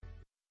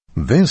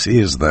This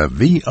is the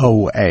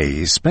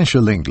VOA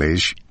Special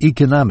English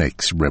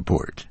Economics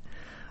Report.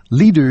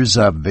 Leaders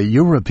of the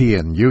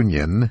European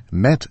Union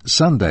met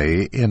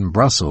Sunday in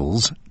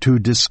Brussels to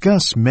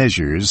discuss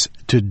measures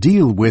to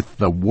deal with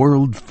the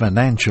world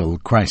financial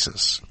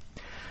crisis.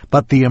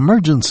 But the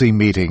emergency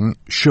meeting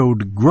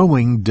showed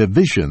growing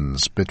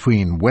divisions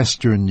between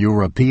Western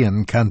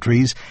European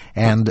countries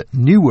and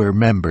newer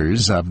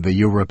members of the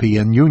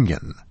European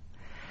Union.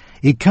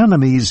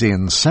 Economies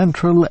in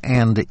Central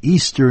and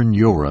Eastern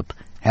Europe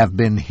have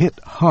been hit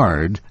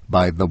hard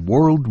by the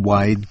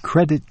worldwide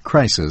credit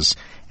crisis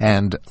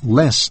and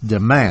less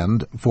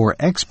demand for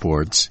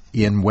exports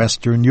in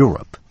Western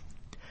Europe.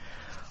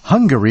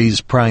 Hungary's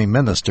Prime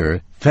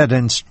Minister,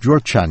 Ferenc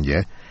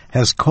Gyurcsány,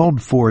 has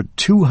called for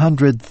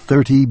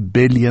 $230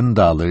 billion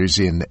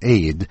in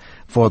aid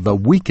for the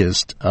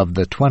weakest of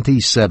the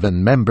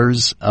 27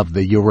 members of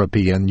the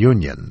European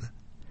Union.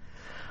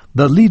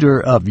 The leader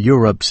of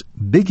Europe's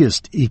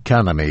biggest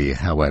economy,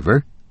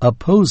 however,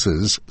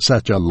 opposes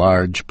such a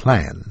large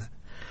plan.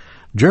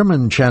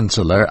 German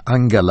Chancellor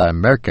Angela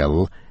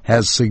Merkel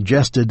has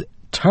suggested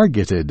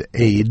targeted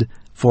aid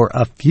for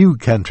a few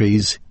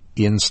countries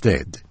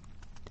instead.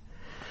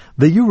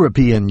 The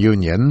European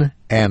Union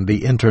and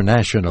the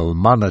International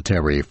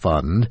Monetary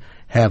Fund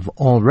have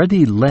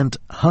already lent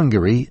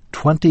Hungary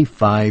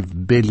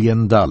 $25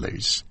 billion.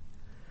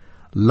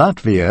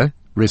 Latvia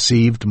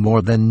received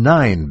more than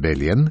 $9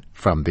 billion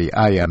from the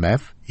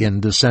IMF in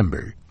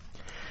December.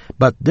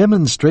 But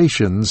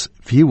demonstrations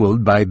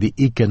fueled by the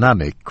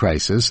economic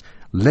crisis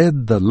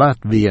led the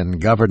Latvian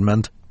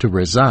government to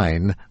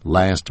resign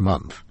last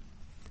month.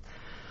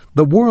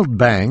 The World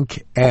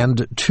Bank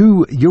and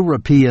two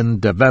European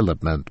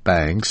development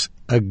banks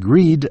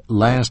agreed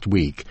last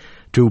week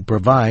to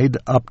provide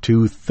up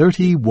to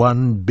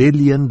 $31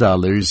 billion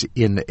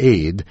in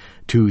aid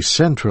to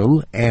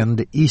Central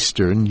and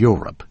Eastern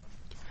Europe.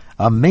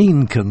 A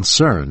main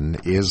concern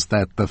is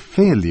that the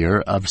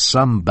failure of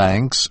some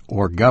banks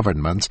or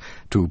governments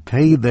to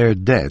pay their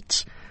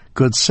debts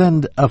could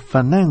send a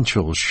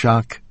financial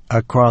shock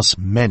across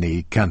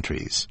many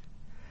countries.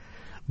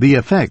 The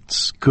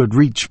effects could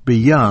reach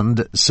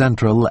beyond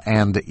Central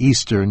and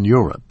Eastern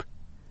Europe.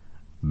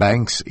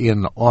 Banks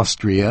in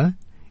Austria,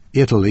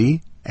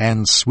 Italy,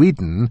 and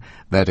Sweden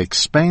that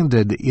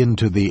expanded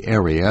into the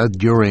area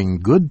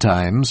during good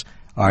times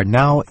are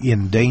now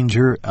in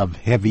danger of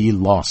heavy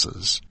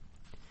losses.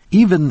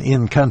 Even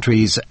in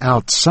countries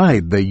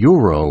outside the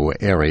euro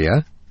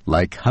area,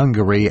 like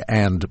Hungary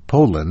and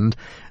Poland,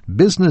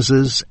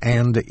 businesses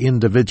and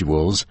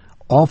individuals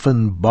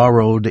often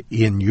borrowed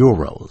in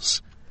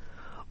euros.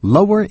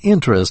 Lower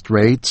interest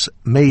rates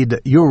made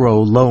euro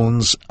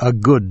loans a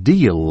good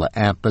deal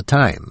at the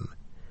time.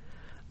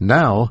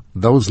 Now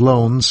those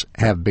loans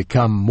have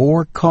become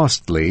more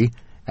costly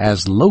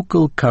as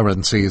local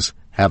currencies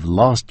have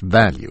lost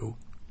value.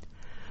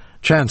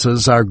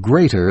 Chances are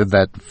greater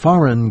that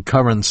foreign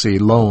currency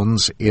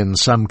loans in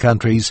some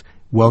countries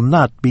will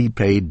not be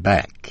paid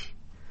back.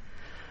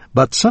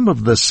 But some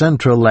of the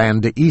Central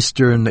and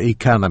Eastern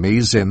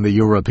economies in the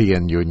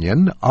European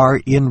Union are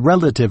in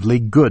relatively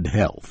good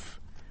health.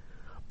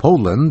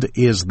 Poland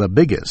is the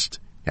biggest,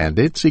 and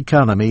its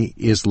economy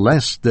is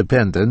less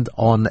dependent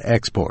on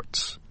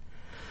exports.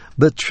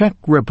 The Czech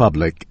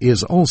Republic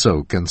is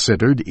also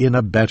considered in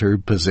a better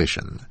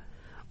position.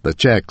 The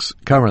Czechs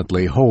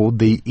currently hold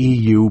the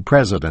EU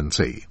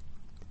presidency.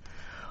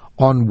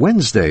 On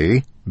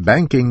Wednesday,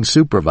 banking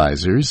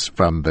supervisors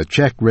from the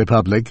Czech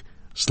Republic,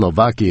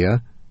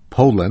 Slovakia,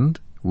 Poland,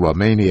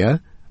 Romania,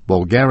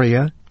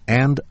 Bulgaria,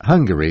 and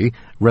Hungary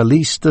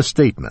released a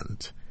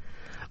statement.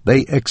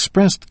 They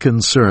expressed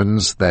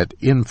concerns that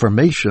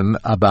information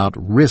about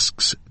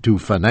risks to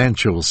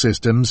financial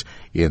systems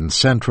in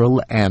Central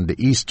and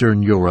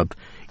Eastern Europe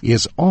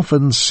is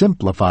often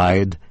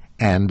simplified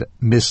and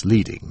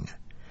misleading.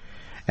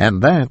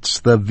 And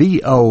that's the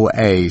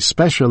VOA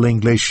Special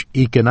English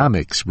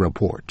Economics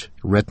Report,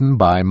 written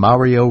by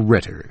Mario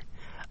Ritter.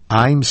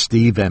 I'm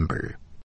Steve Ember.